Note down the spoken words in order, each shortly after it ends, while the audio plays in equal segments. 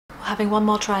having one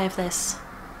more try of this.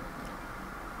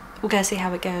 We're gonna see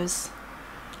how it goes.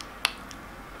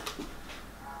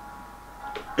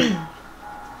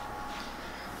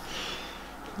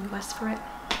 West for it.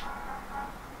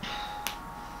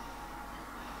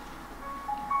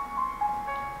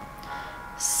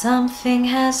 Something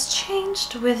has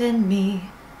changed within me.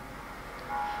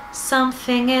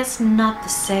 Something is not the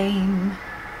same.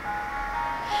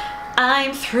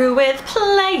 I'm through with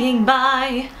playing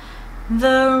by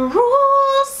the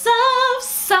rules of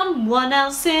someone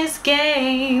else's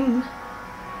game.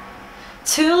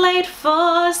 Too late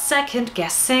for second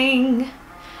guessing.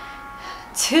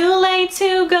 Too late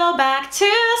to go back to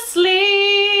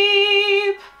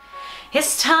sleep.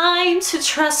 It's time to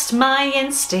trust my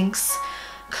instincts,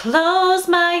 close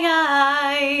my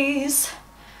eyes,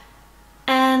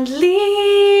 and leap.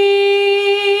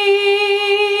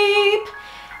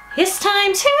 It's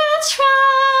time to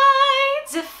try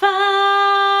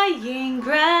defying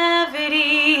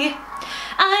gravity.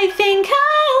 I think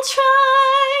I'll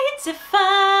try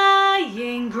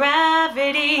defying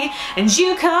gravity, and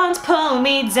you can't pull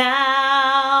me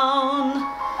down.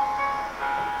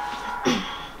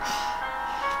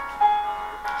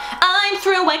 I'm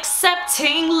through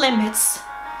accepting limits,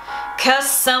 'cause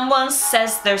someone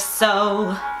says they're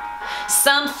so.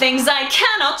 Some things I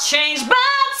cannot change, but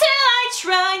till I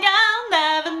try I'll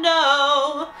never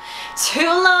know.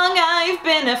 Too long I've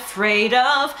been afraid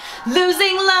of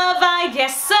losing love, I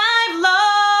guess I've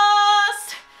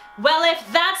lost. Well, if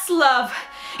that's love,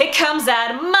 it comes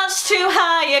at much too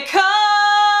high a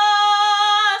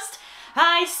cost.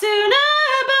 I'd sooner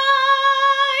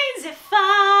buy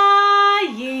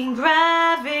defying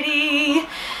gravity.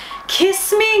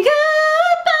 Kiss me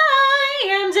goodbye,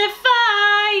 I'm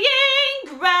defying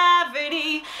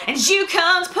gravity, and you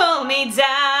can't pull me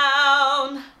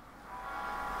down.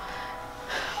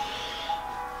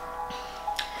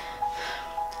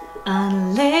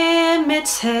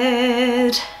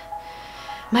 Unlimited.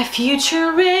 My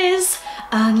future is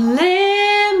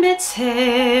unlimited.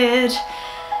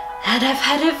 And I've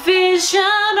had a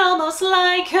vision almost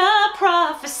like a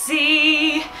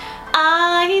prophecy.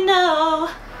 I know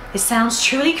it sounds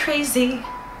truly crazy,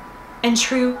 and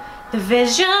true, the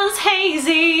vision's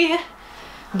hazy,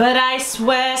 but I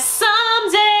swear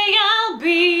someday I'll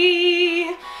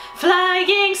be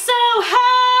flying so high.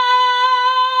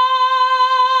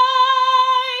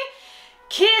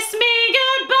 Kiss me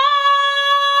goodbye.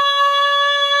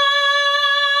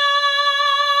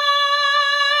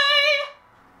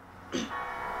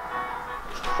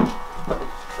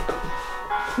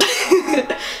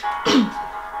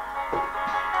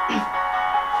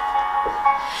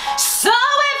 So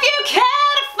if you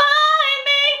care to find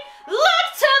me, look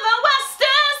to the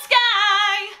western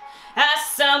sky. As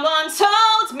someone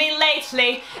told me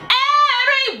lately,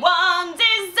 everyone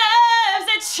deserves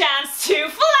a chance to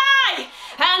fly.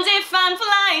 And if I'm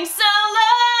flying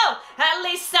solo, at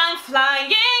least I'm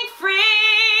flying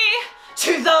free.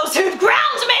 To those who'd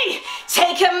ground me,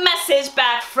 take a message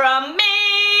back from me.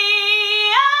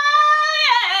 Oh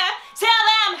yeah, tell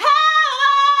them how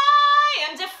I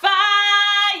am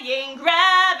defying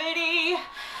gravity.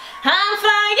 I'm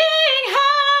flying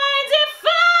high,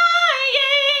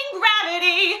 defying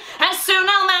gravity, and soon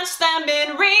I'll match them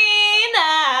in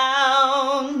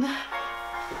renown.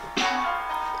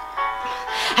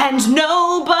 And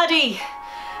nobody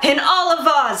in all of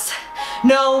Oz,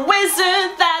 no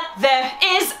wizard that there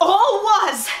is or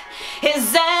was,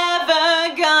 is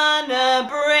ever gonna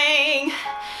bring me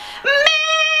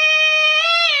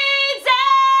down.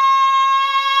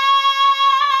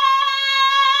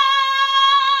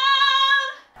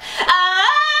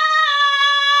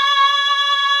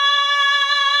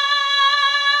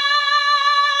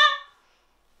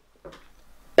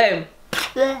 Boom.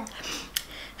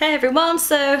 Hey everyone,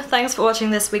 so thanks for watching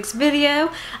this week's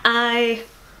video. I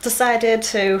decided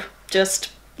to just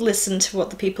listen to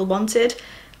what the people wanted,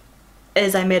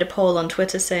 as I made a poll on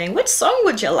Twitter saying, which song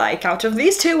would you like out of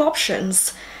these two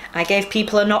options? I gave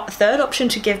people a third option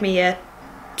to give me a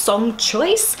song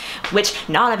choice, which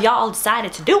none of y'all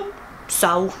decided to do.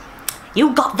 So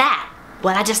you got that,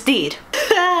 what I just did.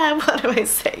 What am I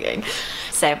saying?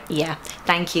 So yeah,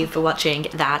 thank you for watching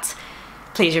that.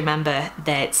 Please remember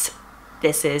that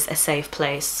this is a safe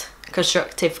place.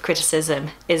 Constructive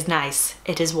criticism is nice,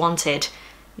 it is wanted.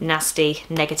 Nasty,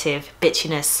 negative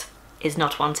bitchiness is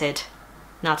not wanted.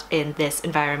 Not in this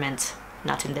environment,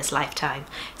 not in this lifetime.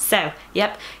 So,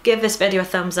 yep, give this video a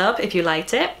thumbs up if you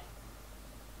liked it.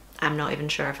 I'm not even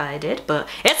sure if I did, but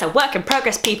it's a work in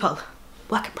progress, people.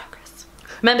 Work in progress.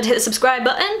 Remember to hit the subscribe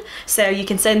button so you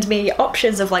can send me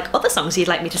options of like other songs you'd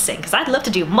like me to sing, because I'd love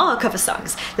to do more cover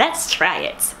songs. Let's try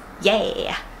it.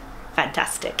 Yeah.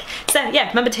 Fantastic. So yeah,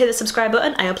 remember to hit the subscribe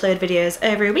button. I upload videos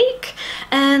every week,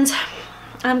 and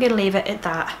I'm gonna leave it at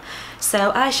that.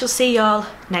 So I shall see y'all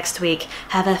next week.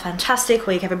 Have a fantastic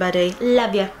week, everybody.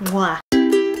 Love ya. Mwah.